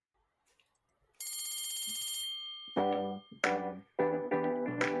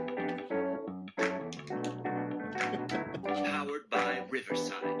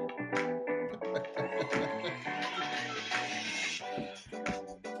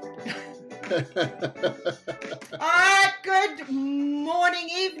right, good morning,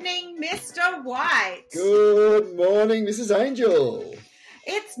 evening, Mr. White. Good morning, Mrs. Angel.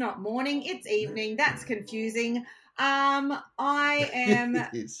 It's not morning, it's evening. That's confusing. I am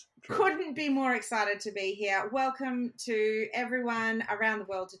couldn't be more excited to be here. Welcome to everyone around the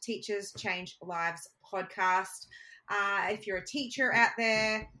world to Teachers Change Lives podcast. If you're a teacher out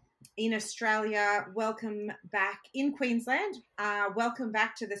there in Australia, welcome back. In Queensland, welcome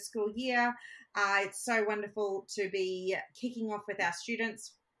back to the school year. It's so wonderful to be kicking off with our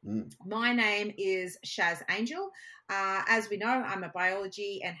students. My name is Shaz Angel. As we know, I'm a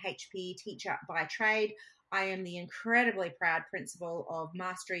biology and HP teacher by trade. I am the incredibly proud principal of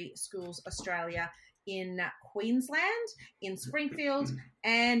Mastery Schools Australia in Queensland, in Springfield,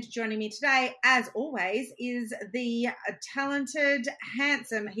 and joining me today, as always, is the talented,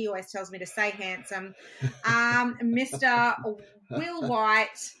 handsome, he always tells me to say handsome, Mr. Will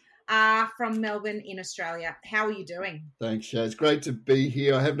White from Melbourne in Australia. How are you doing? Thanks, Shaz. Great to be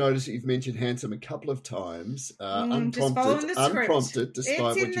here. I have noticed that you've mentioned handsome a couple of times, unprompted, despite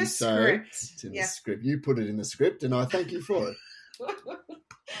what you say. It's in the script. You put it in the script, and I thank you for it.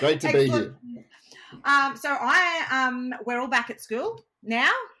 Great to be here. We're all back at school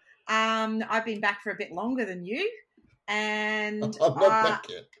now. I've been back for a bit longer than you, and I'm not back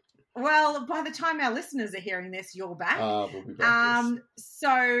yet. Well, by the time our listeners are hearing this, you're back. We'll be back. Yes.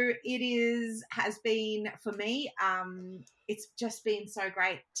 So it has been for me. It's just been so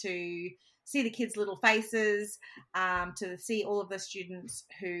great to see the kids' little faces, to see all of the students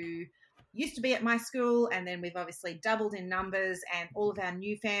who used to be at my school, and then we've obviously doubled in numbers, and all of our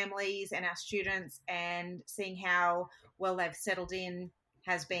new families and our students, and seeing how well they've settled in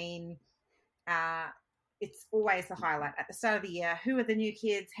has been, it's always the highlight at the start of the year. Who are the new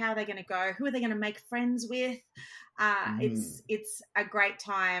kids? How are they going to go? Who are they going to make friends with? It's a great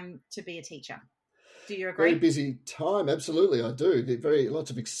time to be a teacher. Do you agree? Very busy time. Absolutely, I do.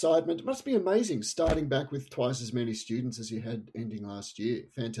 Lots of excitement. It must be amazing starting back with twice as many students as you had ending last year.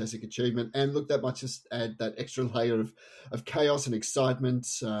 Fantastic achievement. And look, that might just add that extra layer of chaos and excitement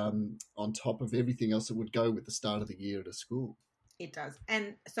on top of everything else that would go with the start of the year at a school. It does.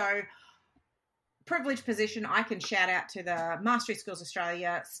 And so, privileged position, I can shout out to the Mastery Schools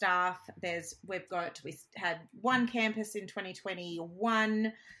Australia staff. We had one campus in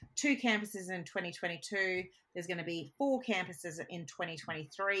 2021, 2 campuses in 2022. There's going to be 4 campuses in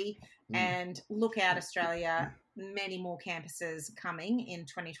 2023. And look out, Australia, many more campuses coming in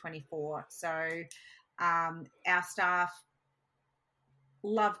 2024. So our staff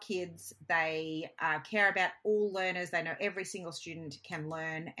love kids. They care about all learners. They know every single student can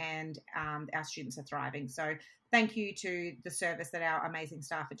learn, and our students are thriving. So thank you to the service that our amazing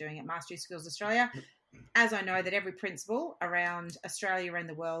staff are doing at Mastery Schools Australia. As I know that every principal around Australia and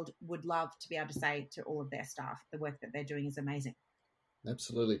the world would love to be able to say to all of their staff, the work that they're doing is amazing.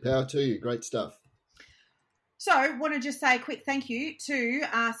 Absolutely. Power to you. Great stuff. So want to just say a quick thank you to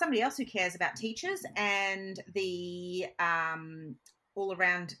somebody else who cares about teachers and the all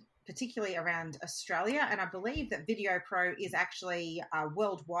around, particularly around Australia. And I believe that Video Pro is actually a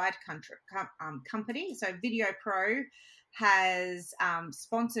worldwide company. So Video Pro has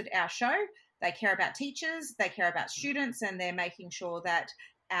sponsored our show. They care about teachers, they care about students, and they're making sure that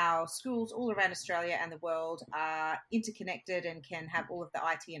our schools all around Australia and the world are interconnected and can have all of the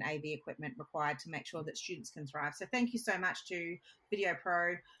IT and AV equipment required to make sure that students can thrive. So thank you so much to Video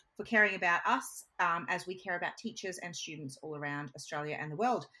Pro for caring about us as we care about teachers and students all around Australia and the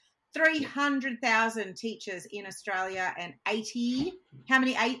world. 300,000 teachers in Australia and 80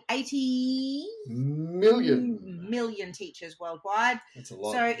 million teachers worldwide. That's a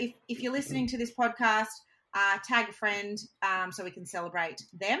lot. So if you're listening to this podcast, tag a friend so we can celebrate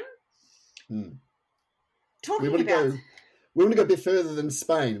them. We want to go a bit further than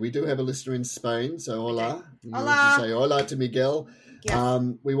Spain. We do have a listener in Spain, so hola. Okay. You want to say hola to Miguel. Yes.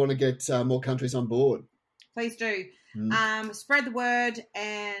 We want to get more countries on board. Please do. Spread the word,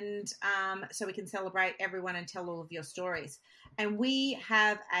 and so we can celebrate everyone and tell all of your stories. And we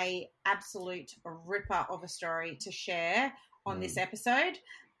have a absolute ripper of a story to share on this episode.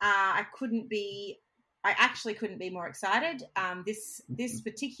 I actually couldn't be more excited. This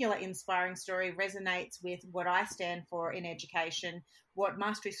particular inspiring story resonates with what I stand for in education, what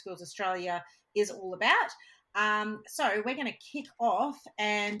Mastery Schools Australia is all about. So we're going to kick off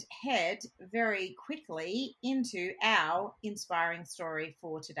and head very quickly into our inspiring story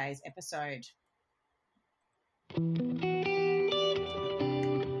for today's episode.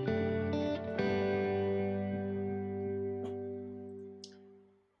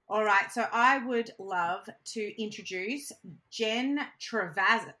 All right, so I would love to introduce Jenn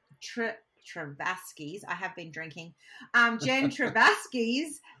Trevaskis. Trevaskis. I have been drinking. Jenn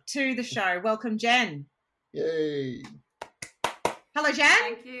Trevaskis to the show. Welcome, Jenn. Yay. Hello, Jenn.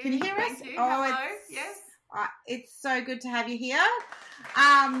 Thank you. Can you hear us? Thank you. Hello. Yes. It's so good to have you here.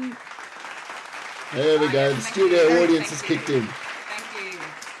 There we go. The studio audience has kicked in. Thank you.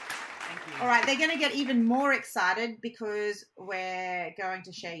 All right, they're going to get even more excited because we're going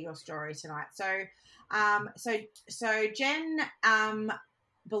to share your story tonight. So Jenn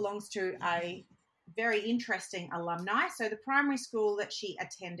belongs to a very interesting alumni. So the primary school that she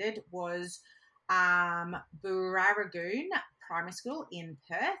attended was Burraragoon Primary School in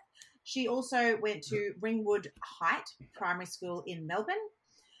Perth. She also went to Ringwood Height Primary School in Melbourne.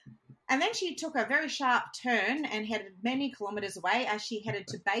 And then she took a very sharp turn and headed many kilometres away as she headed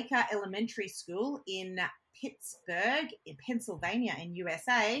to Baker Elementary School in Pittsburgh, in Pennsylvania in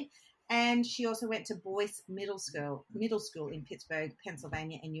USA. And she also went to Boyce Middle School in Pittsburgh,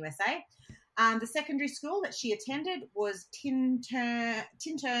 Pennsylvania in USA. The secondary school that she attended was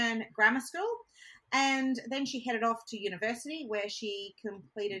Tintern Grammar School. And then she headed off to university where she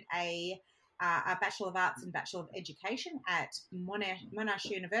completed a Bachelor of Arts and Bachelor of Education at Monash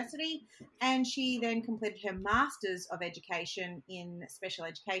University. And she then completed her Masters of Education in Special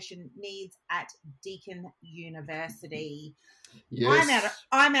Education Needs at Deakin University. Yes.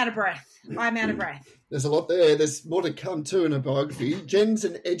 I'm out of breath. There's a lot there. There's more to come too in her biography. Jenn's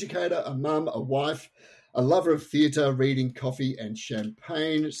an educator, a mum, a wife, a lover of theatre, reading, coffee and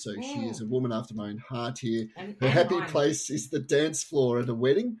champagne. So she is a woman after my own heart here. Her happy place is the dance floor at a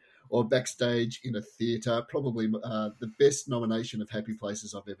wedding or backstage in a theatre. Probably the best nomination of happy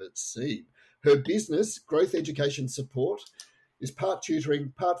places I've ever seen. Her business, Growth Education Support, is part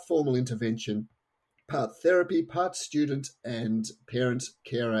tutoring, part formal intervention, part therapy, part student and parent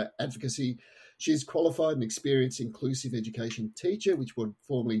carer advocacy. She's qualified and experienced inclusive education teacher, which would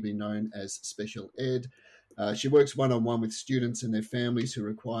formerly be known as special ed. She works one-on-one with students and their families who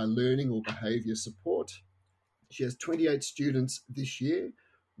require learning or behaviour support. She has 28 students this year,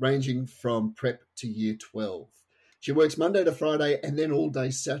 ranging from prep to year 12. She works Monday to Friday and then all day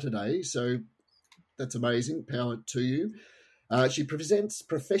Saturday, so that's amazing. Power to you. She presents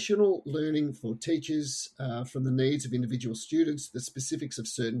professional learning for teachers from the needs of individual students, the specifics of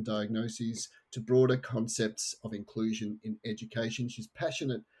certain diagnoses, to broader concepts of inclusion in education. She's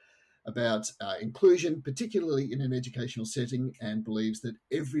passionate about inclusion, particularly in an educational setting, and believes that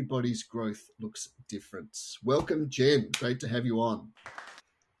everybody's growth looks different. Welcome, Jenn. Great to have you on.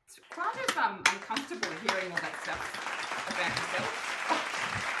 It's kind of uncomfortable hearing all that stuff about yourself.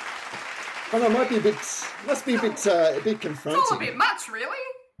 Well, it must be a bit confronting. It's all a bit much, really.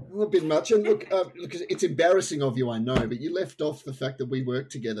 A little bit much. And look, it's embarrassing of you, I know, but you left off the fact that we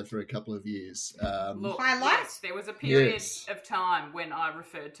worked together for a couple of years. Yes, there was a period of time when I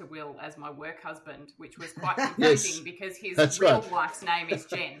referred to Will as my work husband, which was quite confusing because his real wife's name is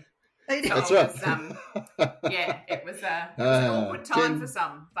Jenn. So That's right. It was an awkward time for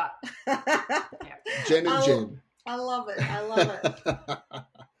some, but Jenn and Jenn. I love it.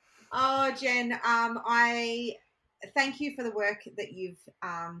 Oh, Jenn, I thank you for the work that you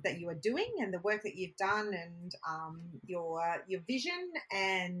are doing and the work that you've done, and your vision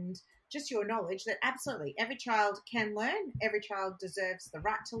and just your knowledge that absolutely every child can learn, every child deserves the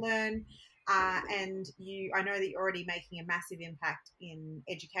right to learn, and I know that you're already making a massive impact in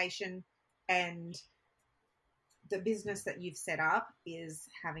education, and the business that you've set up is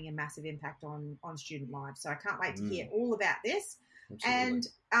having a massive impact on student lives. So I can't wait to hear all about this. Absolutely.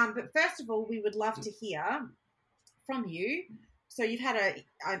 And but first of all, we would love to hear from you. So you've had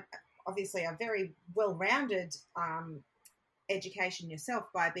obviously a very well-rounded education yourself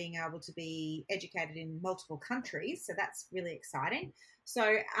by being able to be educated in multiple countries. So that's really exciting.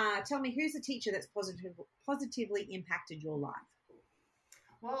 So tell me, who's a teacher that's positively impacted your life?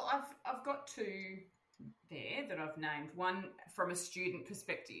 Well, I've got two there that I've named. One from a student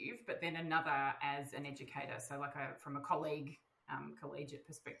perspective, but then another as an educator. So like from a collegiate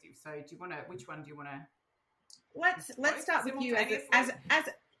perspective. So which one do you want to? Let's start with you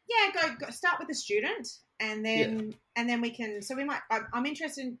go start with the student, and then we can. So we might. I'm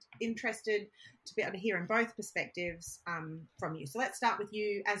interested to be able to hear in both perspectives from you. So let's start with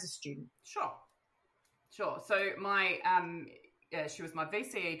you as a student. Sure. So my she was my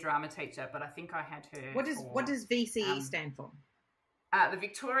VCE drama teacher, but I think I had her. What does VCE stand for? The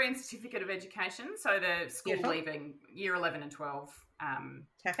Victorian Certificate of Education. So the school leaving year 11 and 12.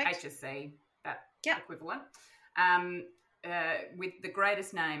 Perfect. HSC, that equivalent. With the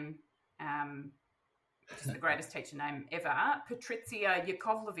greatest name, which is the greatest teacher name ever, Patricia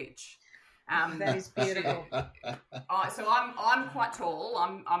Yakovlevich. That is beautiful. So I'm quite tall.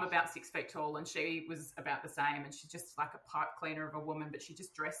 I'm about 6 feet tall, and she was about the same. And she's just like a pipe cleaner of a woman, but she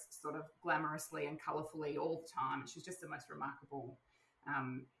just dressed sort of glamorously and colourfully all the time. And she's just the most remarkable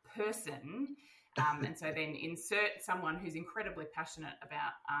person. And so then insert someone who's incredibly passionate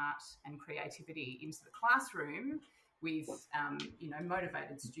about art and creativity into the classroom with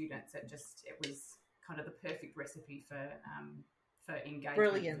motivated students. It was kind of the perfect recipe for engagement.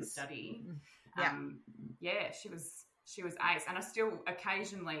 Brilliance. And study. Yeah. She was ace. And I still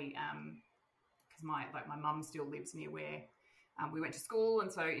occasionally, because my mum still lives near where we went to school,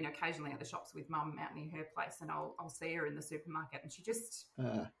 and so occasionally at the shops with mum out near her place, and I'll see her in the supermarket, and she just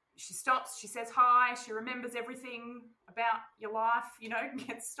she stops, she says hi, she remembers everything about your life,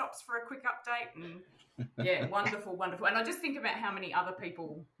 stops for a quick update, and wonderful. And I just think about how many other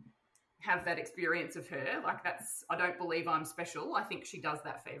people have that experience of her. Like, I don't believe I'm special. I think she does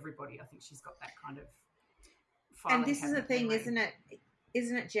that for everybody. I think she's got that kind of and this is the thing, memory.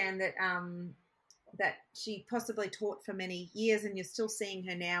 Isn't it, Jen, that that she possibly taught for many years, and you're still seeing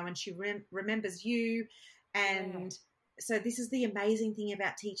her now, and she remembers you. And so this is the amazing thing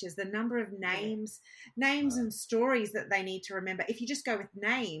about teachers, the number of names and stories that they need to remember. If you just go with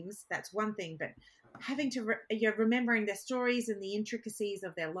names, that's one thing, but having to you're remembering their stories and the intricacies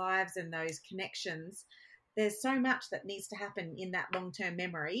of their lives and those connections, there's so much that needs to happen in that long-term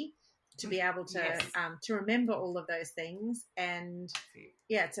memory to be able to remember all of those things. And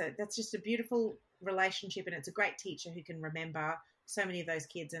that's just a beautiful relationship, and it's a great teacher who can remember so many of those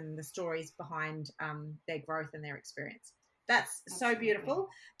kids and the stories behind their growth and their experience. That's so beautiful.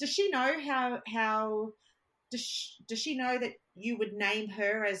 Does she know how does she know that you would name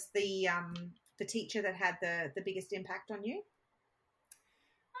her as the teacher that had the biggest impact on you?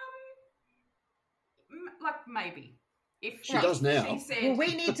 Like, maybe. If she does now. She said, well,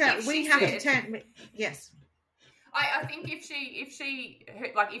 we have to turn. Yes. I think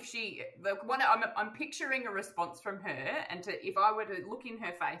I'm picturing a response from her, and if I were to look in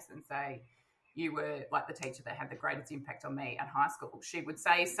her face and say, you were like the teacher that had the greatest impact on me at high school, she would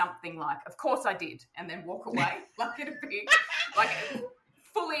say something like, of course I did, and then walk away. Like, it'd be like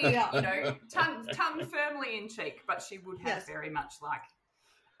fully, tongue firmly in cheek, but she would have very much like,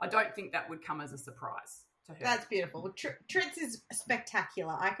 I don't think that would come as a surprise to her. That's beautiful. Trits is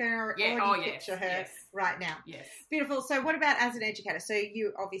spectacular. I can already picture her right now. Yes. Beautiful. So what about as an educator? So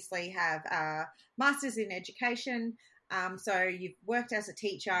you obviously have a master's in education. So you've worked as a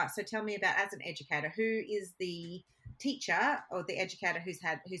teacher. So tell me about, as an educator, who is the teacher or the educator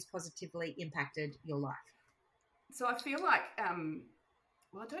who's positively impacted your life? So I feel like,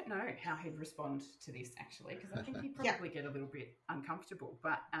 I don't know how he'd respond to this, actually, because I think he'd probably get a little bit uncomfortable.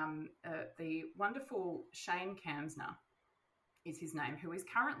 But the wonderful Shane Kamsner is his name, who is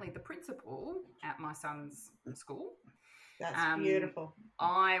currently the principal at my son's school. That's beautiful.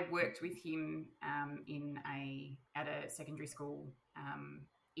 I worked with him at a secondary school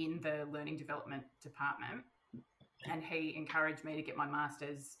in the learning development department, and he encouraged me to get my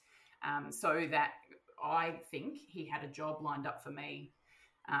master's so that I think he had a job lined up for me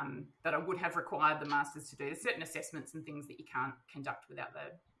that I would have required the master's to do. There's certain assessments and things that you can't conduct without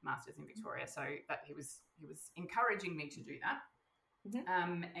the master's in Victoria, so that he was encouraging me to do that.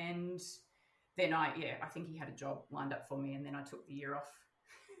 Mm-hmm. And then I think he had a job lined up for me, and then I took the year off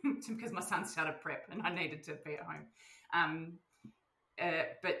because my son started prep and I needed to be at home.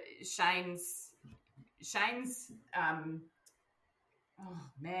 But Shane's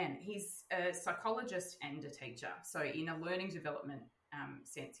he's a psychologist and a teacher. So in a learning development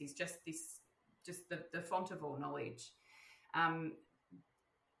sense, he's just the font of all knowledge.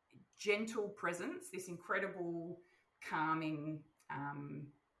 Gentle presence, this incredible calming,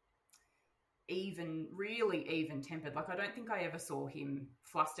 really even-tempered. Like, I don't think I ever saw him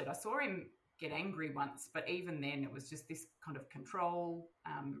flustered. I saw him get angry once, but even then it was just this kind of control,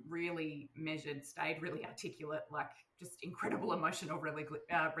 really measured, stayed really articulate, like just incredible emotional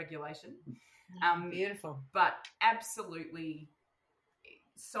regulation. Beautiful. But absolutely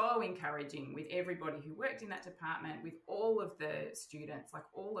so encouraging with everybody who worked in that department, with all of the students, like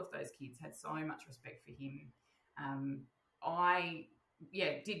all of those kids had so much respect for him. I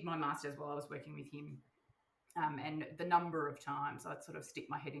did my master's while I was working with him. And the number of times I'd sort of stick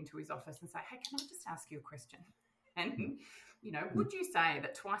my head into his office and say, hey, can I just ask you a question? And, would you say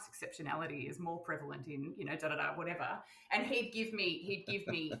that twice exceptionality is more prevalent in, whatever? And he'd give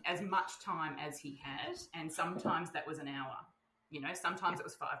me as much time as he had. And sometimes that was an hour, sometimes it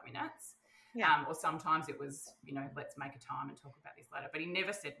was 5 minutes. Or sometimes it was, let's make a time and talk about this later. But he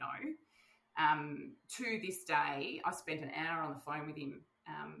never said no. To this day, I spent an hour on the phone with him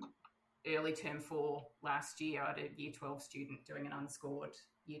early term 4 last year. I had a year 12 student doing an unscored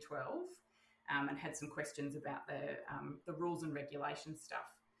year 12 and had some questions about the rules and regulations stuff.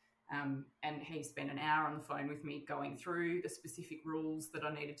 And he spent an hour on the phone with me going through the specific rules that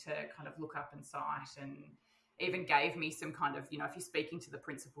I needed to kind of look up and cite, and even gave me some kind of, if you're speaking to the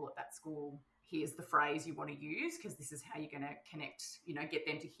principal at that school, here's the phrase you want to use because this is how you're going to connect, get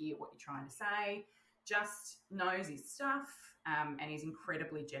them to hear what you're trying to say. Just knows his stuff, and he's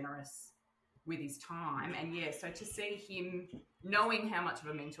incredibly generous with his time. And so to see him knowing how much of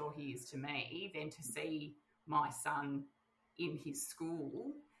a mentor he is to me, then to see my son in his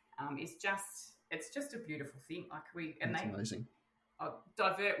school is it's just a beautiful thing. That's amazing. I'll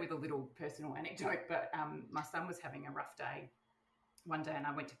divert with a little personal anecdote, but my son was having a rough day one day, and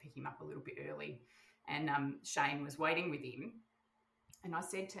I went to pick him up a little bit early, and Shane was waiting with him. And I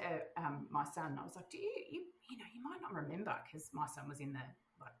said to my son, I was like, "Do you might not remember," because my son was in the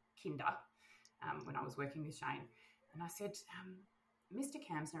kinder when I was working with Shane. And I said, "Mr.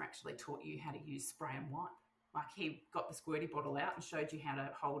 Kamsner actually taught you how to use spray and wipe. He got the squirty bottle out and showed you how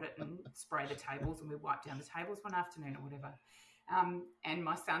to hold it and spray the tables, and we wiped down the tables one afternoon or whatever." And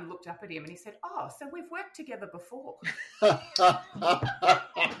my son looked up at him and he said, "Oh, so we've worked together before."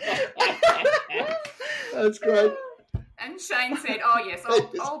 That's great. And Shane said, "Oh yes,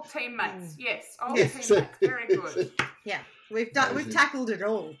 old teammates. Yes, old teammates. Very good." Yeah, we've tackled it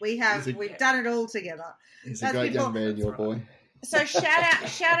all. We've done it all together. He's a great young man, your boy. So shout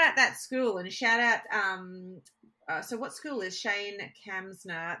out that school, and shout out. So what school is Shane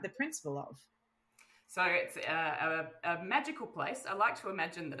Kamsner the principal of? So it's a magical place. I like to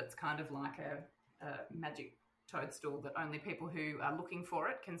imagine that it's kind of like a magic toadstool that only people who are looking for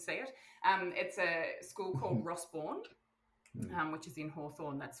it can see it. It's a school called Rossbourne, which is in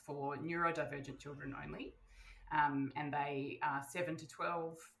Hawthorne. That's for neurodivergent children only. And they are 7 to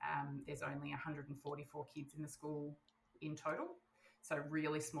 12. There's only 144 kids in the school in total. So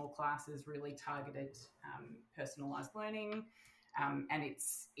really small classes, really targeted, personalised learning. And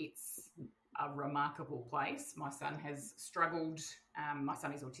it's a remarkable place. My son has struggled. My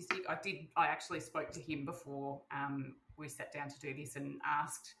son is autistic. I actually spoke to him before we sat down to do this and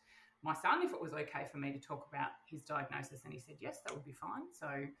asked my son if it was okay for me to talk about his diagnosis, and he said yes, that would be fine.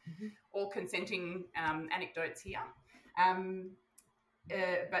 So all consenting anecdotes here.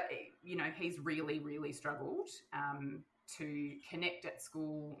 But he's really, really struggled to connect at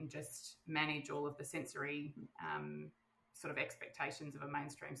school and just manage all of the sensory sort of expectations of a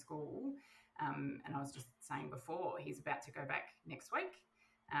mainstream school. And I was just saying before, he's about to go back next week,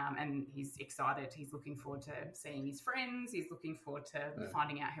 and he's excited. He's looking forward to seeing his friends. He's looking forward to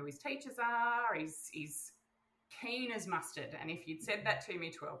finding out who his teachers are. He's keen as mustard. And if you'd said that to me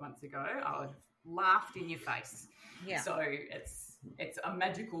 12 months ago, I would have laughed in your face. Yeah. So it's a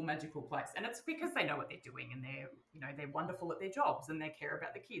magical, magical place, and it's because they know what they're doing, and they're wonderful at their jobs, and they care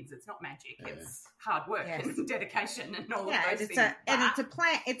about the kids. It's not magic; it's hard work and dedication and all of those things. It's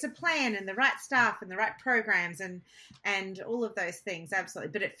a plan, and the right staff and the right programs, and all of those things.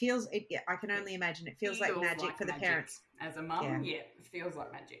 Absolutely, but I can only imagine it feels like magic for the parents. As a mum, it feels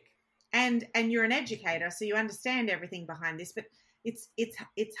like magic. And you're an educator, so you understand everything behind this, but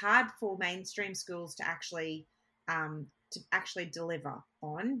it's hard for mainstream schools to actually deliver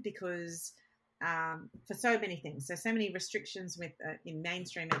on, because for so many things, so many restrictions with in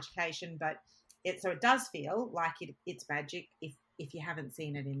mainstream education, but it does feel like it's magic if you haven't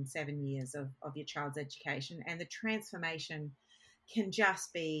seen it in 7 years of your child's education, and the transformation can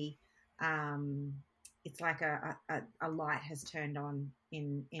just be it's like a light has turned on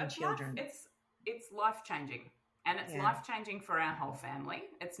in children. It's life-changing. And it's life-changing for our whole family.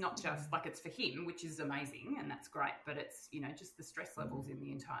 It's not just like it's for him, which is amazing, and that's great, but it's, just the stress levels in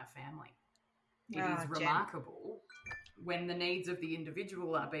the entire family. It is remarkable when the needs of the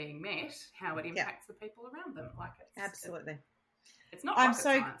individual are being met, how it impacts the people around them. Absolutely. It's not rocket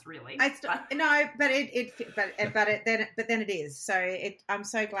science, really. No, but then it is. So I'm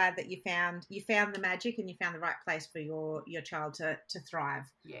so glad that you found the magic, and you found the right place for your child to thrive.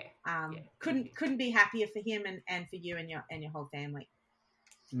 Yeah. Couldn't be happier for him and for you and your whole family.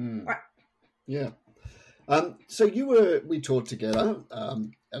 Right. Yeah. So we taught together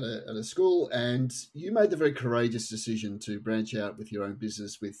at a school, and you made the very courageous decision to branch out with your own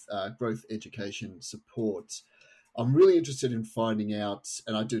business with growth education support. I'm really interested in finding out,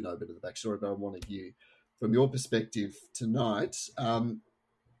 and I do know a bit of the backstory, but I want to hear from your perspective tonight.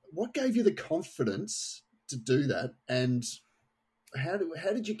 What gave you the confidence to do that, and how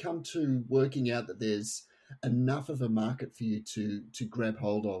did you come to working out that there's enough of a market for you to grab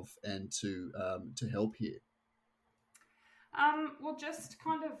hold of and to help here? Well, just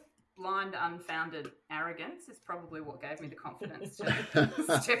kind of blind, unfounded arrogance is probably what gave me the confidence to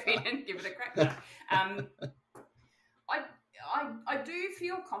step in and give it a crack. I do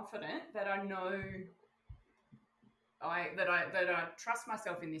feel confident that I know that I trust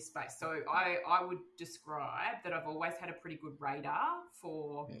myself in this space. So I would describe that I've always had a pretty good radar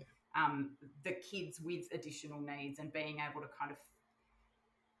for the kids with additional needs and being able to kind of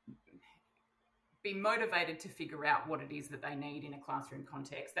be motivated to figure out what it is that they need in a classroom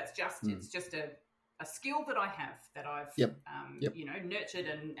context. That's just it's just a skill that I have, that I've nurtured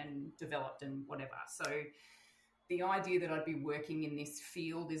and developed and whatever. So the idea that I'd be working in this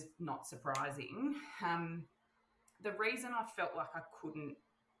field is not surprising. The reason I felt like I couldn't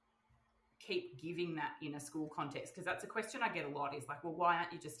keep giving that in a school context, because that's a question I get a lot, is like, well, why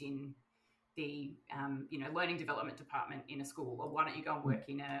aren't you just in the learning development department in a school, or why don't you go and work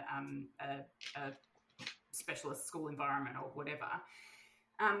in a specialist school environment or whatever?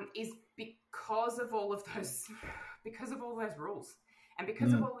 Is because of all those rules, and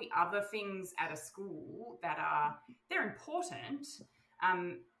because of all the other things at a school they're important.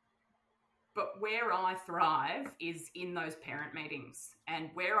 But where I thrive is in those parent meetings, and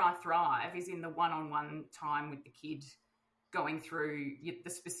where I thrive is in the one-on-one time with the kid, going through the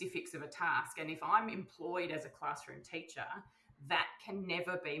specifics of a task. And if I'm employed as a classroom teacher, that can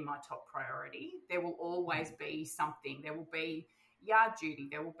never be my top priority. There will always be something. There will be yard duty,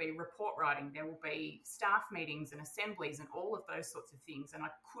 there will be report writing, there will be staff meetings and assemblies and all of those sorts of things. And I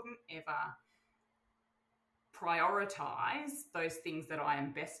couldn't ever prioritise those things that I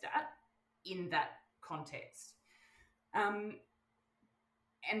am best at in that context.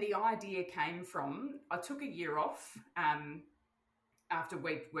 And the idea came from, I took a year off after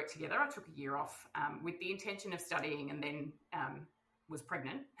we worked together. I took a year off with the intention of studying, and then was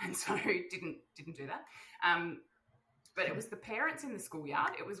pregnant, and so didn't do that. But it was the parents in the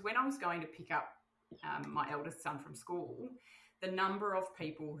schoolyard. It was when I was going to pick up my eldest son from school, the number of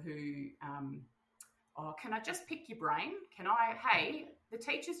people who, can I just pick your brain? Hey, the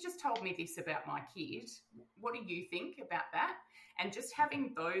teacher's just told me this about my kid. What do you think about that? And just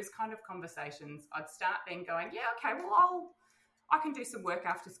having those kind of conversations, I'd start then going, yeah, okay, well, I can do some work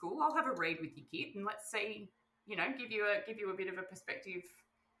after school. I'll have a read with your kid, and let's see, give you a bit of a perspective,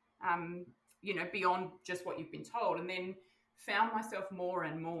 beyond just what you've been told. And then found myself more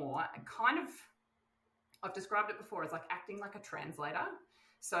and more I've described it before as like acting like a translator.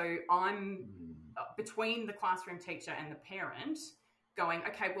 So I'm between the classroom teacher and the parent going,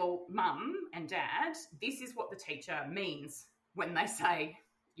 okay, well, mum and dad, this is what the teacher means when they say,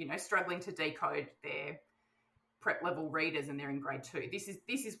 struggling to decode their prep level readers and they're in grade 2. This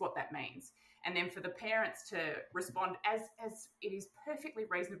is what that means. And then for the parents to respond as it is perfectly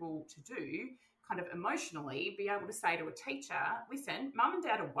reasonable to do, kind of emotionally, be able to say to a teacher, listen, mum and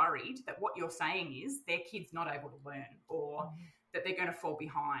dad are worried that what you're saying is their kid's not able to learn, or that they're going to fall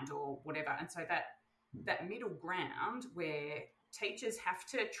behind, or whatever. And so that middle ground where teachers have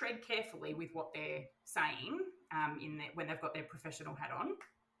to tread carefully with what they're saying when they've got their professional hat on,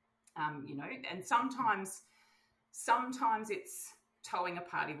 and sometimes it's towing a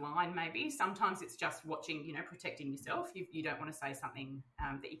party line, maybe. Sometimes it's just watching, protecting yourself. You don't want to say something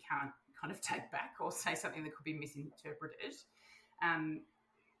that you can't kind of take back, or say something that could be misinterpreted.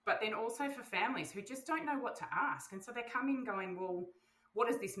 But then also for families who just don't know what to ask. And so they come in going, well, what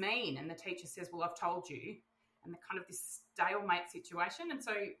does this mean? And the teacher says, well, I've told you. And the kind of this stalemate situation. And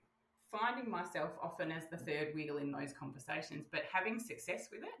so finding myself often as the third wheel in those conversations, but having success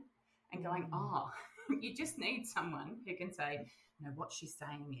with it and going, you just need someone who can say, no, what she's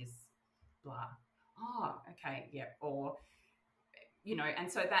saying is blah. Oh, okay, yeah. Or,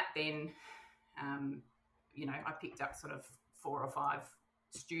 and so that then, I picked up sort of 4 or 5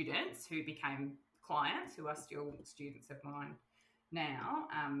 students who became clients, who are still students of mine now,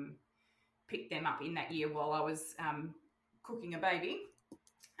 picked them up in that year while I was cooking a baby.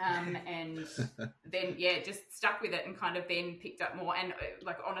 And then, just stuck with it and kind of then picked up more. And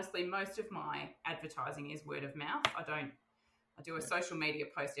honestly, most of my advertising is word of mouth. I do a social media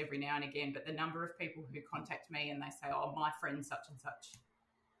post every now and again, but the number of people who contact me and they say, oh, my friend such and such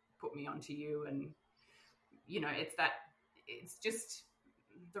put me onto you. And, it's just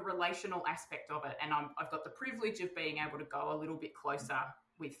the relational aspect of it. And I've got the privilege of being able to go a little bit closer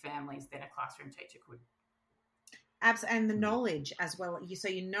with families than a classroom teacher could. Absolutely, and the knowledge as well. So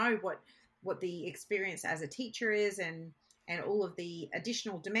what the experience as a teacher is, and all of the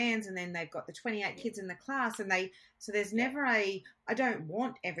additional demands, and then they've got the 28 kids in the class, and there's never I don't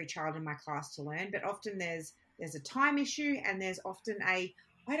want every child in my class to learn, but often there's a time issue, and there's often I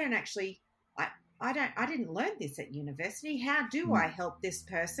I didn't learn this at university. How do I help this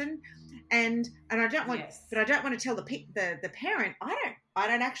person? And I don't want, but I don't want to tell the parent. I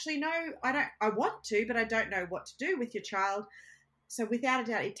don't actually know. I want to, but I don't know what to do with your child. So without a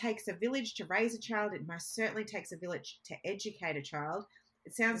doubt, it takes a village to raise a child. It most certainly takes a village to educate a child.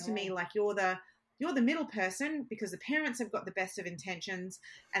 It sounds to me like you're the middle person, because the parents have got the best of intentions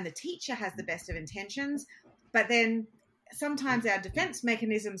and the teacher has the best of intentions, but then sometimes our defense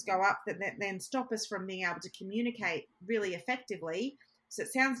mechanisms go up that then stop us from being able to communicate really effectively. So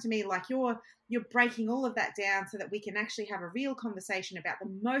it sounds to me like you're breaking all of that down so that we can actually have a real conversation about the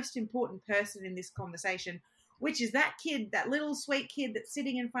most important person in this conversation, which is that kid, that little sweet kid that's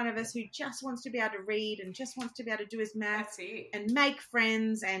sitting in front of us who just wants to be able to read and just wants to be able to do his math and make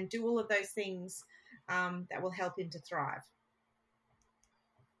friends and do all of those things that will help him to thrive.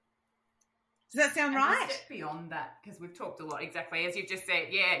 Does that sound right? A step beyond that, because we've talked a lot, exactly, as you've just said.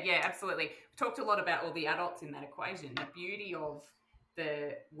 Yeah, absolutely. We've talked a lot about all the adults in that equation. The beauty of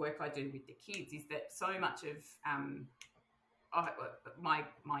the work I do with the kids is that so much of my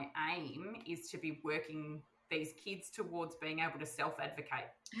aim is to be working these kids towards being able to self-advocate.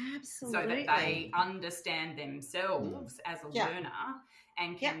 Absolutely. So that they understand themselves as a learner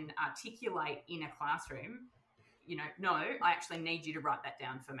and can articulate in a classroom, no, I actually need you to write that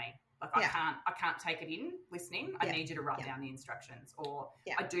down for me. Like I can't take it in listening. I need you to write down the instructions, or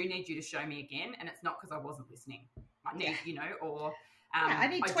I do need you to show me again. And it's not because I wasn't listening. I need, I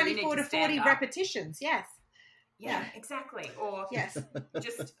need 24 to 40 repetitions. Yes. Yeah, exactly. Or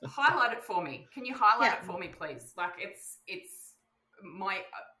just highlight it for me. Can you highlight it for me, please? Like it's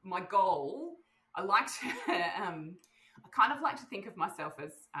my goal. I like to, I kind of like to think of myself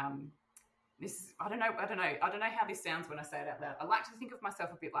as, this, I don't know how this sounds when I say it out loud. I like to think of myself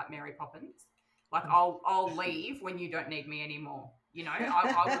a bit like Mary Poppins. Like I'll leave when you don't need me anymore.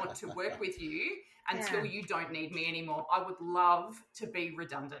 I want to work with you until you don't need me anymore. I would love to be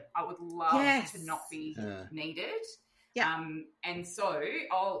redundant. I would love to not be needed. Yeah. And so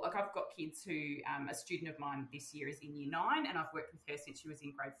I've got kids who, a student of mine this year is in year 9, and I've worked with her since she was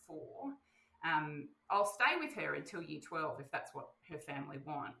in grade 4. I'll stay with her until year 12 if that's what her family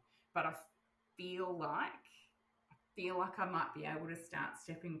want. But I feel like I might be able to start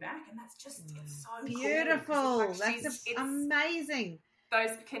stepping back, and that's just it's so beautiful. Cool. That's amazing.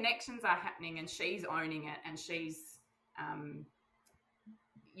 Those connections are happening, and she's owning it, and she's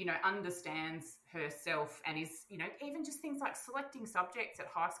understands herself, and is even just things like selecting subjects at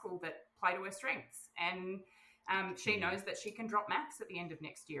high school that play to her strengths, and she knows that she can drop maths at the end of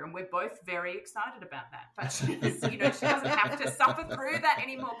next year, and we're both very excited about that. But she's, she doesn't have to suffer through that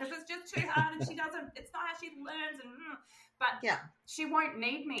anymore because it's just too hard, and it's not how she learns. But she won't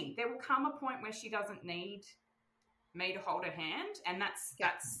need me. There will come a point where she doesn't need me to hold her hand, and that's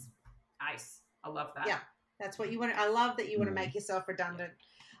ace. I love that. Yeah, that's what you want. I love that you want to make yourself redundant.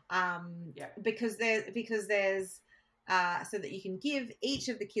 Because there's so that you can give each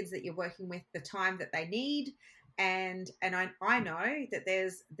of the kids that you're working with the time that they need. And I know that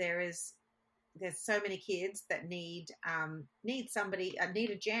there's so many kids that need somebody, need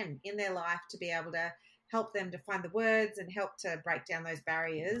a Jen in their life to be able to help them to find the words and help to break down those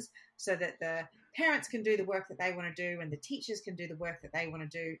barriers so that the parents can do the work that they want to do and the teachers can do the work that they want to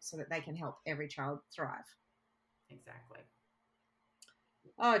do so that they can help every child thrive. Exactly.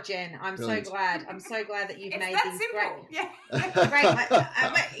 Oh, Jen, I'm so glad that you've made these simple. great.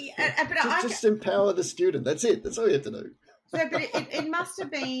 Just empower the student. That's it. That's all you have to do. So, but it must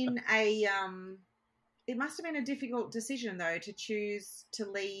have been a difficult decision though to choose to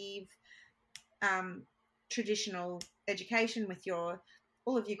leave traditional education with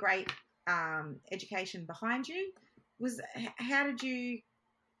all of your great education behind you.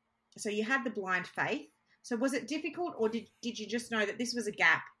 So you had the blind faith. So was it difficult, or did you just know that this was a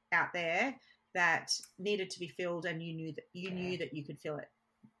gap out there that needed to be filled, and you knew that you could fill it?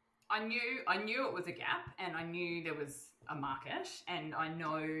 I knew it was a gap, and I knew there was a market, and I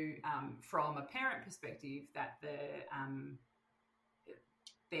know from a parent perspective that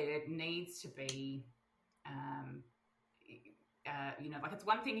there needs to be, like it's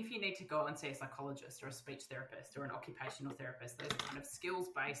one thing if you need to go and see a psychologist or a speech therapist or an occupational therapist. Those kind of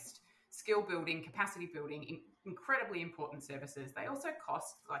skills-based, skill building, capacity building, incredibly important services. They also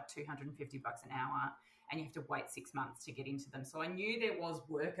cost like $250 an hour, and you have to wait 6 months to get into them. So I knew there was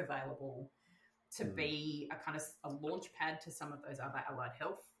work available to be a kind of a launch pad to some of those other allied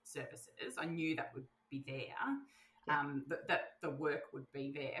health services. I knew that would be there, that the work would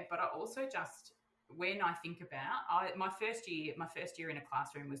be there. But I also just, when I think about my first year in a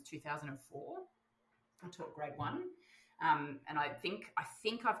classroom was 2004. I taught grade 1. And I think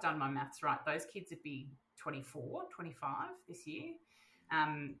I've done my maths right. Those kids would be 24, 25 this year,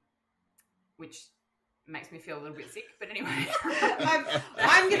 which makes me feel a little bit sick. But anyway,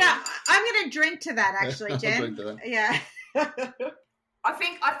 I'm gonna drink to that, actually, Jen. I'll drink to that. Yeah. I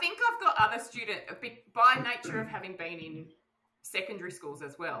think I've got other students, by nature of having been in secondary schools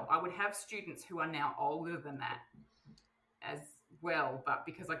as well, I would have students who are now older than that as well, but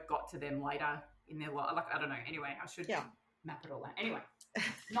because I got to them later in their life, like, I don't know. Anyway, I should map it all out. Anyway,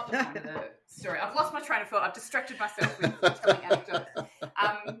 not the point of the story. I've lost my train of thought. I've distracted myself with telling anecdotes.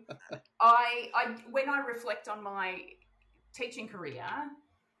 When I reflect on my teaching career,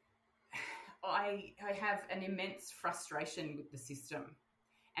 I have an immense frustration with the system.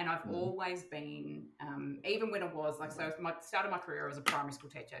 And I've always been, even when I was, start of my career as a primary school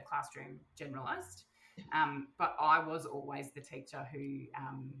teacher, classroom generalist, but I was always the teacher who,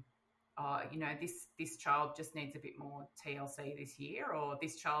 this child just needs a bit more TLC this year, or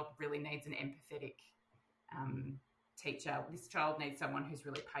this child really needs an empathetic teacher. This child needs someone who's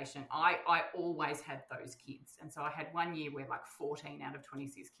really patient. I always had those kids. And so I had one year where 14 out of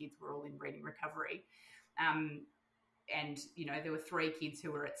 26 kids were all in reading recovery. And, there were 3 kids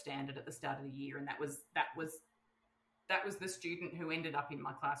who were at standard at the start of the year. And that was the student who ended up in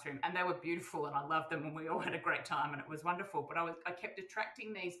my classroom. And they were beautiful and I loved them and we all had a great time and it was wonderful. But I kept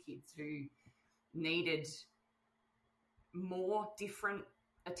attracting these kids who needed more different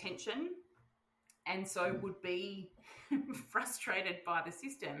attention, and so would be frustrated by the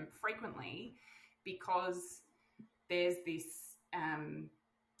system frequently because there's this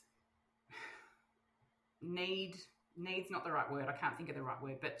need's not the right word. I can't think of the right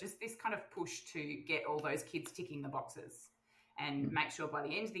word, but just this kind of push to get all those kids ticking the boxes and make sure by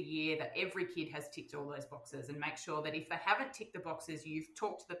the end of the year that every kid has ticked all those boxes, and make sure that if they haven't ticked the boxes, you've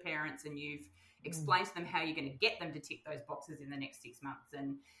talked to the parents and you've explained to them how you're going to get them to tick those boxes in the next 6 months,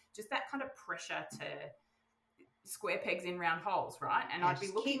 and just that kind of pressure to square pegs in round holes, right? And I'd be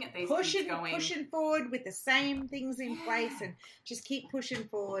looking at these kids going... pushing forward with the same things in place and just keep pushing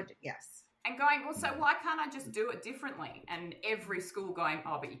forward, yes. And going, well, so why can't I just do it differently? And every school going,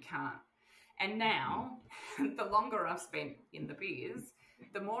 oh, but you can't. And now, the longer I've spent in the biz,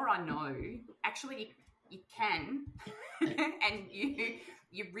 the more I know, actually, you can, and you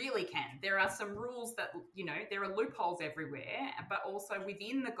really can. There are some rules that, there are loopholes everywhere, but also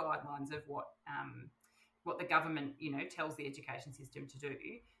within the guidelines of what the government, tells the education system to do,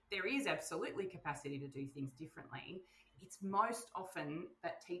 there is absolutely capacity to do things differently. It's most often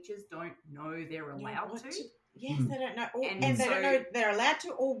that teachers don't know they're allowed to. Yes, they don't know, and they don't know they're allowed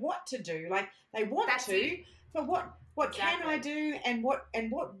to or what to do. Like they want to, but what exactly. Can I do, and what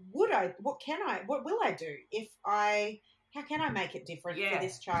will I do if how can I make it different for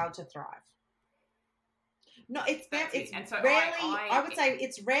this child to thrive? No, it's so rarely. I would say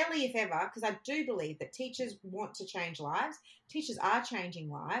it's rarely, if ever, because I do believe that teachers want to change lives. Teachers are changing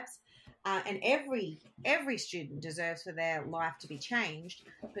lives, and every student deserves for their life to be changed.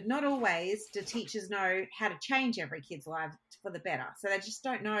 But not always do teachers know how to change every kid's life for the better. So they just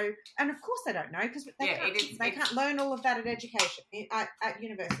don't know, and of course they don't know because they can't learn all of that at education at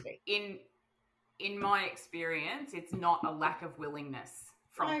university. In my experience, it's not a lack of willingness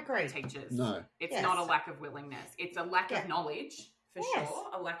from teachers. No. It's not a lack of willingness. It's a lack of knowledge, for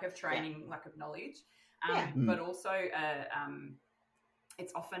sure, a lack of training, lack of knowledge. But also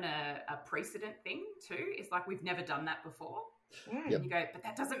it's often a precedent thing too. It's like, we've never done that before. And you go, but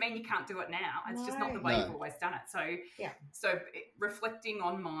that doesn't mean you can't do it now. It's just not the way you've always done it. So reflecting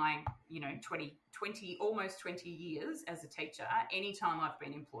on my, 20, almost 20 years as a teacher, anytime I've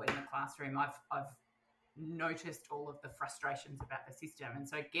been employed in a classroom, I've noticed all of the frustrations about the system. And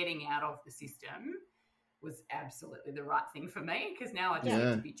so getting out of the system was absolutely the right thing for me, because now I just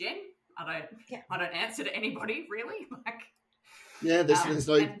get to be Jen. I don't answer to anybody really.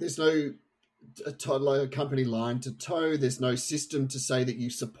 There's no a company line to toe. There's no system to say that you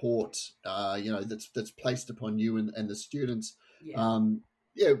support, that's placed upon you and the students. But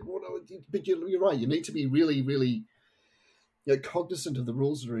you're right. You need to be really, really cognizant of the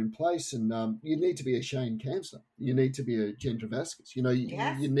rules that are in place, and you need to be a Shane Campsler. You need to be a Jenn Trevaskis. You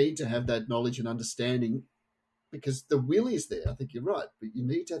need to have that knowledge and understanding, because the will is there. I think you're right, but you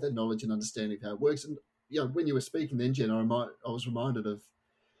need to have that knowledge and understanding of how it works. And when you were speaking then, Jen, I was reminded of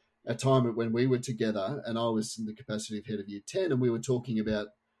a time when we were together, and I was in the capacity of head of Year 10, and we were talking about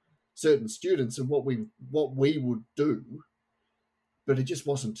certain students and what we would do, but it just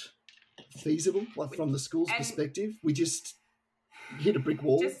wasn't feasible. From the school's perspective, we just hit a brick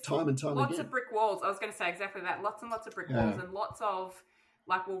wall time and time again. Lots of brick walls. I was going to say exactly that. Lots and lots of brick walls, and lots of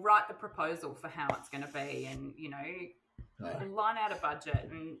we'll write the proposal for how it's going to be, and line out a budget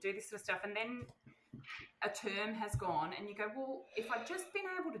and do this sort of stuff, and then a term has gone and you go, well, if I'd just been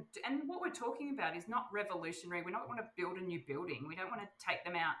able to do, and what we're talking about is not revolutionary. We don't want to build a new building. We don't want to take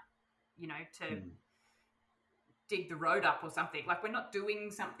them out, to dig the road up or something. Like, we're not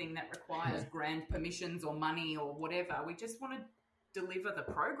doing something that requires grand permissions or money or whatever. We just want to deliver the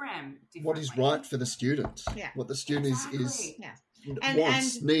program differently. What is right for the student. Yeah. What the student is and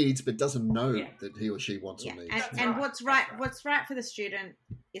wants, needs, but doesn't know that he or she wants or needs. And what's right for the student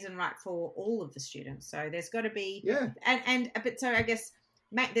isn't right for all of the students. So there's got to be but so I guess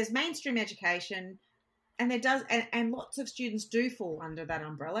there's mainstream education, and and lots of students do fall under that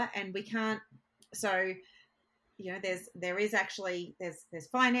umbrella, and we can't. So there's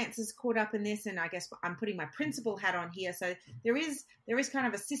finances caught up in this, and I guess I'm putting my principal hat on here. So there is kind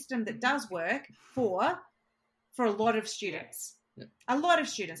of a system that does work for a lot of students. Yeah. A lot of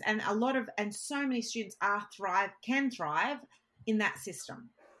students, and so many students can thrive in that system.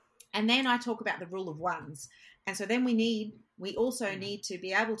 And then I talk about the rule of ones. And so then we also need to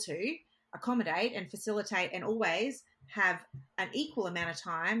be able to accommodate and facilitate and always have an equal amount of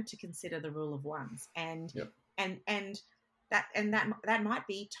time to consider the rule of ones. And that might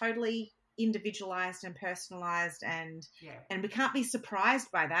be totally individualized and personalized, and we can't be surprised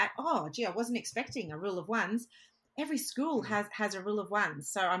by that. Oh, gee, I wasn't expecting a rule of ones. Every school has a rule of ones.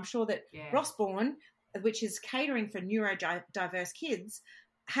 So I'm sure that Rossbourne, which is catering for neurodiverse kids,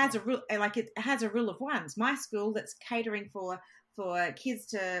 has a rule. Like, it has a rule of ones. My school, that's catering for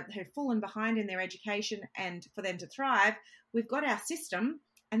kids who've fallen behind in their education and for them to thrive, we've got our system,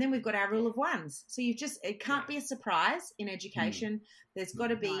 and then we've got our rule of ones. So it can't be a surprise in education. There's got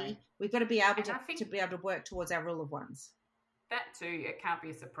to be, we've got to be able to be able to work towards our rule of ones. That too, it can't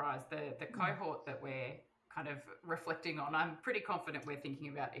be a surprise. The cohort that we're kind of reflecting on, I'm pretty confident we're thinking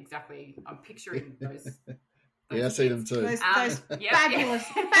about exactly, I'm picturing those I see them too. Those fabulous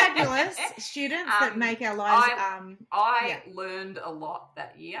students that make our lives. I learned a lot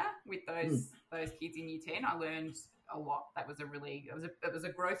that year with those kids in Year 10. I learned a lot. That was it was a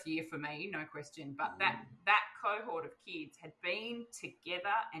growth year for me, no question. But that cohort of kids had been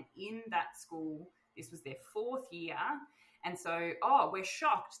together and in that school. This was their 4th year. And so, we're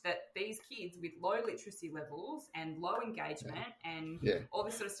shocked that these kids with low literacy levels and low engagement and all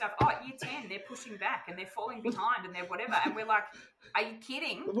this sort of stuff, Year 10, they're pushing back and they're falling behind and they're whatever. And we're like, are you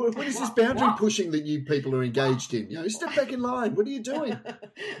kidding? What is this boundary pushing that you people are engaged in? Step back in line. What are you doing?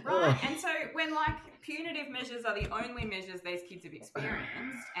 Right. And so when, punitive measures are the only measures these kids have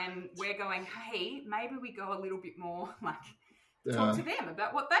experienced, and we're going, hey, maybe we go a little bit more, talk to them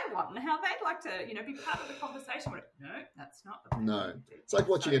about what they want and how they'd like to, be part of the conversation. No, that's not the No. It's like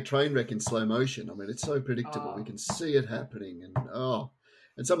watching a train wreck in slow motion. I mean, it's so predictable. We can see it happening.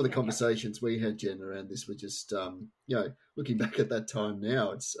 And some of the conversations we had, Jen, around this were just, looking back at that time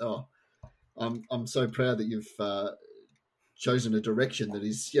now, it's, I'm so proud that you've chosen a direction that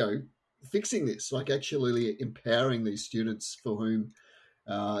is, fixing this, like actually empowering these students for whom,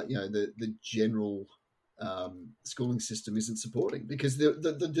 the general schooling system isn't supporting, because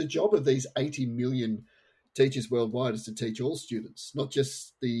the job of these 80 million teachers worldwide is to teach all students, not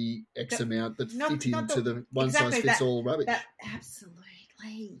just the X amount that fit into the one-size-fits-all rubbish.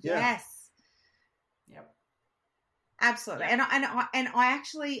 Absolutely, yes. Yep. Absolutely. Yep. And I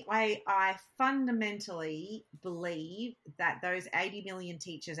actually fundamentally believe that those 80 million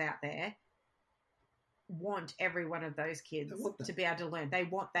teachers out there want every one of those kids to be able to learn. They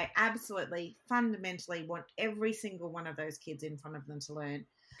absolutely fundamentally want every single one of those kids in front of them to learn.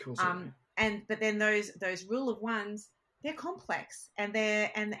 Of course. But then those rule of ones, they're complex, and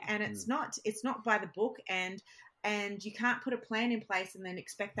it's not by the book, and you can't put a plan in place and then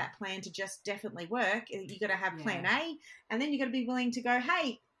expect that plan to just definitely work. You got to have plan A, and then you got to be willing to go,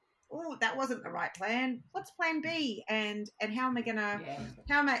 hey, that wasn't the right plan. What's plan B? And how am I gonna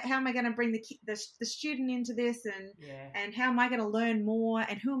how am I gonna bring the student into this, and how am I gonna learn more,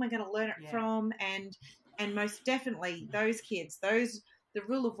 and who am I gonna learn it from, and most definitely those kids, the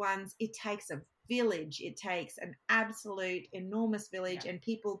rule of ones, it takes a village. It takes an absolute enormous village, and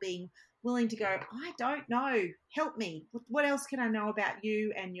people being willing to go, I don't know, help me. What else can I know about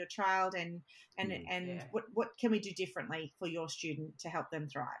you and your child, and what can we do differently for your student to help them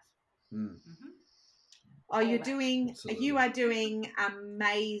thrive? Mm-hmm. You are doing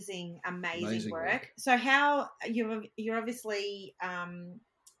amazing work. So how you're obviously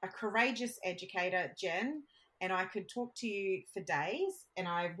a courageous educator, Jen, and I could talk to you for days, and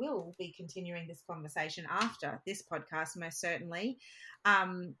I will be continuing this conversation after this podcast, most certainly.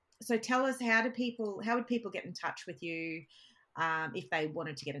 So tell us, how would people get in touch with you if they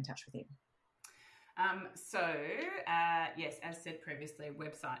wanted to get in touch with you? Yes, as said previously,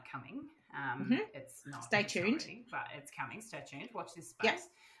 website coming. It's not. Stay tuned. Already, but it's coming. Stay tuned. Watch this space.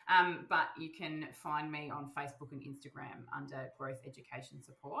 Yep. But you can find me on Facebook and Instagram under Growth Education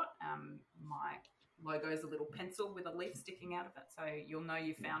Support. My logo is a little pencil with a leaf sticking out of it, so you'll know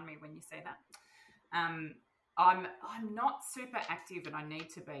you found me when you see that. I'm not super active, and I need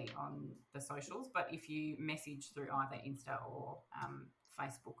to be on the socials. But if you message through either Insta or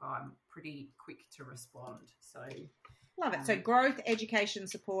Facebook, I'm pretty quick to respond. So love it. So Growth Education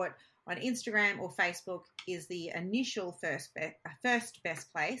Support on Instagram or Facebook is the initial first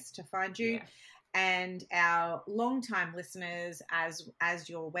best place to find you. Yeah. And our long-time listeners, as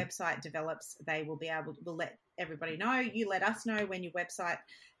your website develops, they will we'll let everybody know. You let us know when your website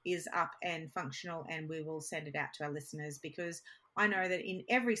is up and functional, and we will send it out to our listeners, because I know that in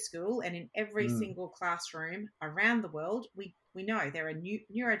every school and in every single classroom around the world, we know there are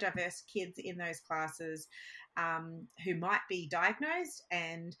neurodiverse kids in those classes who might be diagnosed,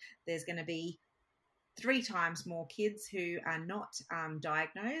 and there's going to be 3 times more kids who are not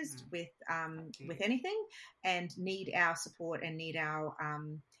diagnosed with anything and need our support and need our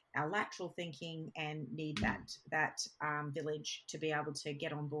lateral thinking and need that village to be able to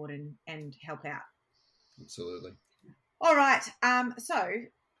get on board and help out. Absolutely. All right. So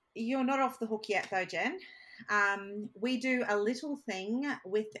you're not off the hook yet, though, Jen. We do a little thing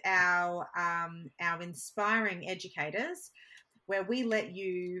with our inspiring educators, where we let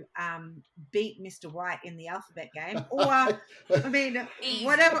you beat Mr. White in the alphabet game, or I mean,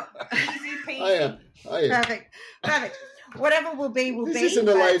 whatever. Easy peasy. I am. Perfect. Whatever will be. This isn't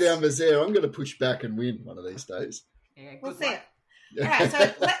a lay down misère. I'm going to push back and win one of these days. Yeah, we'll see it. All right,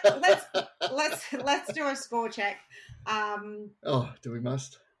 so let's do a score check. Do we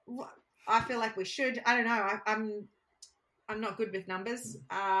must? I feel like we should. I don't know. I'm not good with numbers.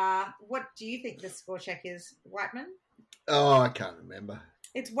 What do you think the score check is, Whiteman? Oh, I can't remember.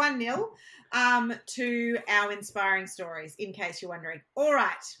 It's 1-0 to our inspiring stories, in case you're wondering. All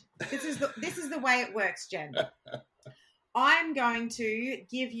right, this is the way it works, Jen. I'm going to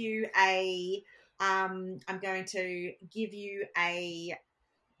give you a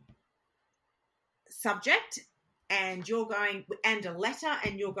subject, and a letter,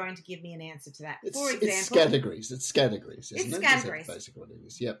 and you're going to give me an answer to that. For example, it's categories. It's categories, isn't it? It's categories. That's basically what it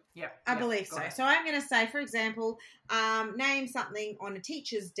is. Yep. I believe so. So I'm going to say, for example, name something on a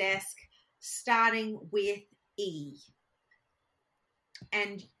teacher's desk starting with E.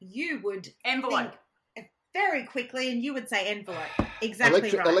 And you would envelope think very quickly, and you would say envelope.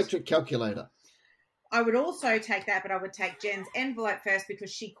 Exactly right. Electric calculator. I would also take that, but I would take Jen's envelope first, because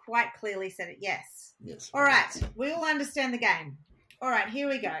she quite clearly said it. Yes. All right. We all understand the game. All right. Here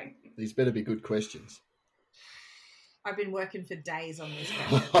we go. These better be good questions. I've been working for days on these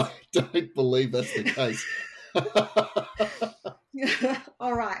questions. I don't believe that's the case.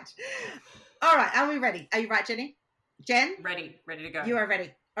 All right. Are we ready? Are you right, Jenny? Jen? Ready to go. You are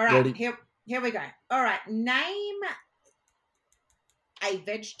ready. All right. Ready. Here we go. All right. Name a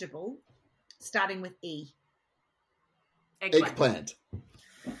vegetable starting with E. Eggplant.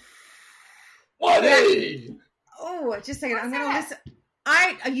 Whitey! Oh, just a second. I'm going to listen.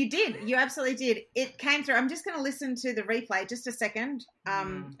 You did. You absolutely did. It came through. I'm just going to listen to the replay. Just a second.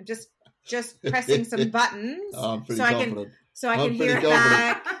 I'm just pressing some buttons. Oh, I'm pretty confident. I can hear it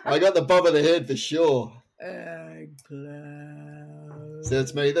back. I got the bob of the head for sure. Eggplant. So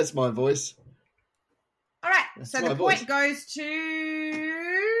that's me. That's my voice. All right. That's so the point goes to...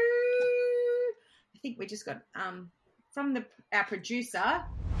 I think we just got... from our producer...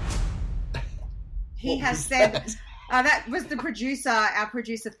 He has said that was the producer, our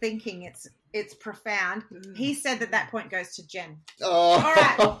producer thinking it's profound. He said that point goes to Jen. Oh, all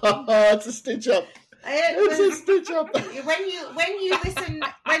right. It's a stitch up. It's a stitch up. When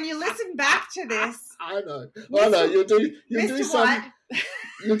you listen back to this, I know.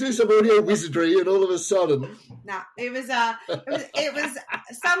 You'll do some audio wizardry, and all of a sudden, no, it was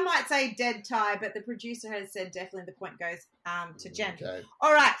some might say dead tie, but the producer has said definitely the point goes to Jen. Okay.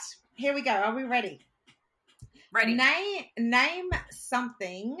 All right, here we go. Are we ready? Ready. Name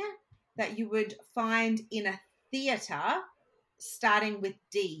something that you would find in a theatre starting with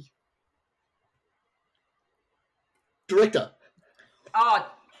D. Director. Oh,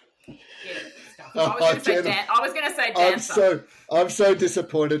 yeah. Stuff. I was going to say dancer. I'm so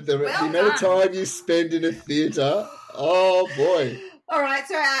disappointed. The amount of time you spend in a theatre. Oh boy. All right.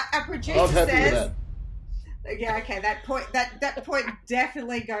 So our producer I'm happy says. With that. Yeah. Okay. That point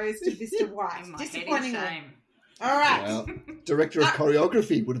definitely goes to Mr. White. Disappointingly. Shame. All right. Well, director of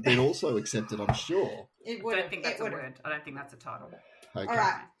choreography would have been also accepted, I'm sure. It would. I don't think that's a word. I don't think that's a title. Okay. All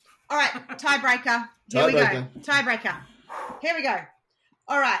right. All right, tiebreaker. Here we go. Tiebreaker. Here we go.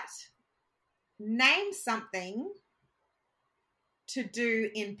 All right. Name something to do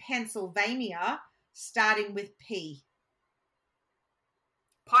in Pennsylvania starting with P.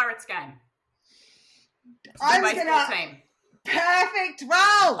 Pirates game. I'm baseball team. Perfect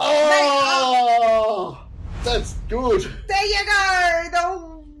roll. Oh, that's good. There you go.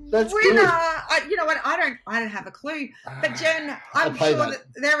 That's winner. Good. You know what? I don't have a clue. But Jen, I'm sure that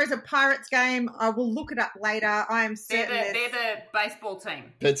there is a Pirates game. I will look it up later. I am certain they're the baseball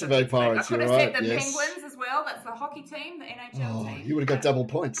team. Pennsylvania Pirates. I could have right. said the yes. Penguins as well. That's the hockey team, the NHL team. You would have got double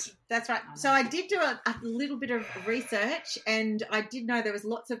points. That's right. So I did do a little bit of research, and I did know there was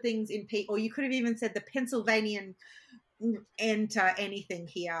lots of things in P. Or you could have even said the Pennsylvanian enter anything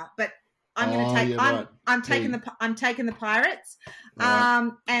here, but. I'm going to take. I'm taking the Pirates.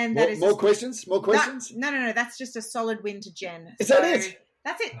 Right. And that is more questions. More questions. No. That's just a solid win to Jen. Is that it?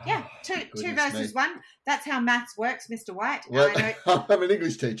 That's it. Yeah, two versus one. That's how maths works, Mr. White. Well, I'm an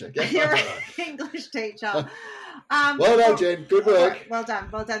English teacher. You're an English teacher. Well done, Jen. Good work. Right, well done.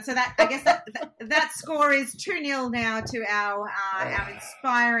 So that I guess that score is 2-0 now to our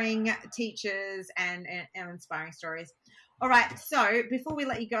inspiring teachers and our inspiring stories. All right, so before we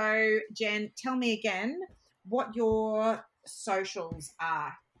let you go, Jen, tell me again what your socials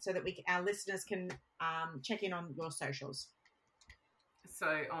are so that our listeners can check in on your socials.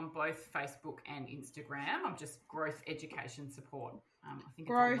 So on both Facebook and Instagram, I'm just Growth Education Support. I think it's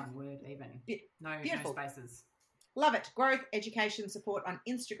Growth. all one word even. No spaces. Love it. Growth Education Support on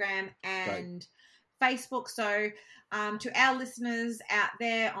Instagram and Facebook. So to our listeners out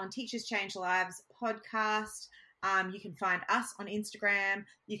there on Teachers Change Lives podcast, you can find us on Instagram.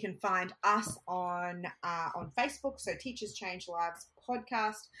 You can find us on Facebook. So Teachers Change Lives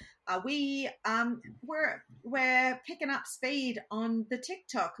podcast. We're picking up speed on the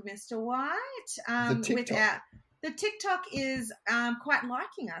TikTok, Mr. White. The TikTok is quite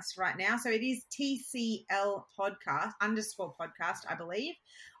liking us right now. So it is TCL podcast _podcast, I believe,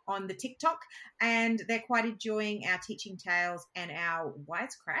 on the TikTok, and they're quite enjoying our teaching tales and our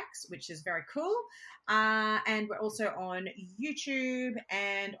wisecracks, which is very cool. And we're also on YouTube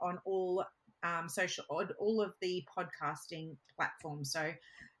and on all all of the podcasting platforms. So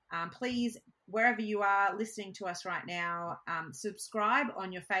please, wherever you are listening to us right now, subscribe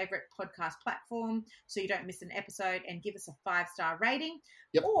on your favorite podcast platform so you don't miss an episode, and give us a 5-star rating.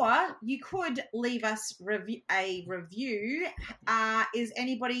 Yep. Or you could leave us a review. Is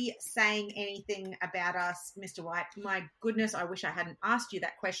anybody saying anything about us, Mr. White? My goodness, I wish I hadn't asked you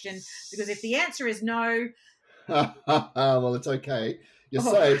that question, because if the answer is no... well, it's okay. You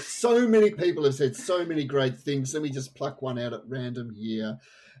say so many people have said so many great things. Let me just pluck one out at random here.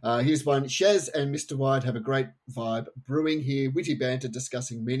 Here's one. Shaz and Mr. White have a great vibe brewing here. Witty banter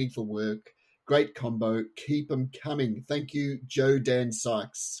discussing meaningful work. Great combo. Keep them coming. Thank you, Joe Dan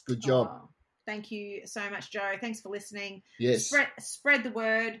Sykes. Good job. Oh, thank you so much, Joe. Thanks for listening. Yes. Spread the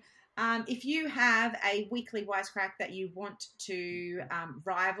word. If you have a weekly wisecrack that you want to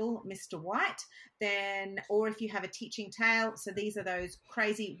rival Mr. White, or if you have a teaching tale, so these are those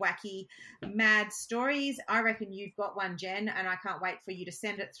crazy, wacky, mad stories, I reckon you've got one, Jen, and I can't wait for you to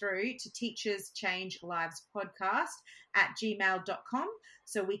send it through to teacherschangelivespodcast@gmail.com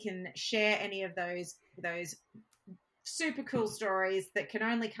so we can share any of those super cool stories that can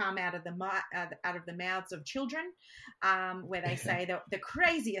only come out of the mouths of children, where they say the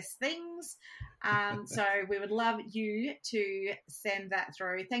craziest things. So we would love you to send that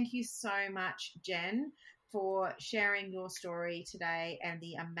through. Thank you so much, Jen, for sharing your story today and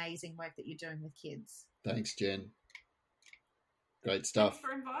the amazing work that you're doing with kids. Thanks, Jen. Great stuff. Thanks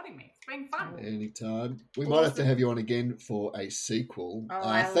for inviting me. It's been fun. Anytime. We might have to have you on again for a sequel.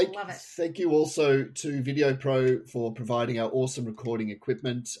 I love it. Thank you also to Video Pro for providing our awesome recording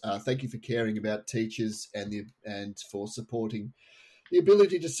equipment. Thank you for caring about teachers and for supporting the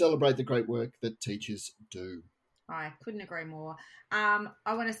ability to celebrate the great work that teachers do. I couldn't agree more. I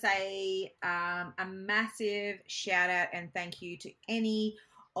want to say a massive shout out and thank you to any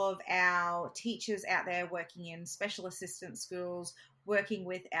of our teachers out there working in special assistance schools, working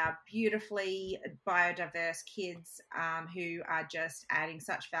with our beautifully biodiverse kids who are just adding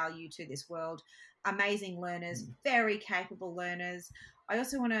such value to this world. Amazing learners, very capable learners. I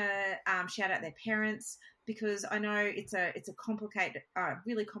also want to shout out their parents, because I know it's a complicated,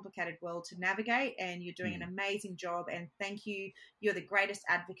 really complicated world to navigate, and you're doing an amazing job. And thank you. You're the greatest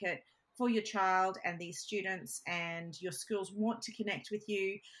advocate for your child and these students, and your schools want to connect with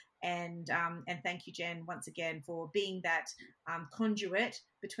you. And thank you, Jen, once again for being that conduit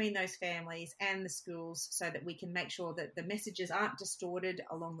between those families and the schools, so that we can make sure that the messages aren't distorted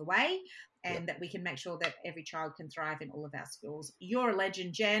along the way, and that we can make sure that every child can thrive in all of our schools. You're a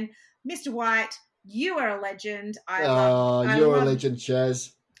legend, Jen. Mr. White, you are a legend. You're a legend,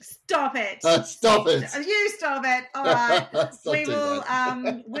 Chaz. Stop it! Stop it! You stop it! All right,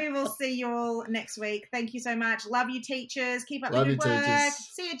 we will see you all next week. Thank you so much. Love you, teachers. Keep up the good work. Teachers.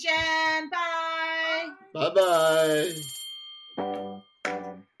 See you, Jen. Bye. Bye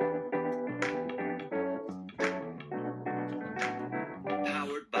bye.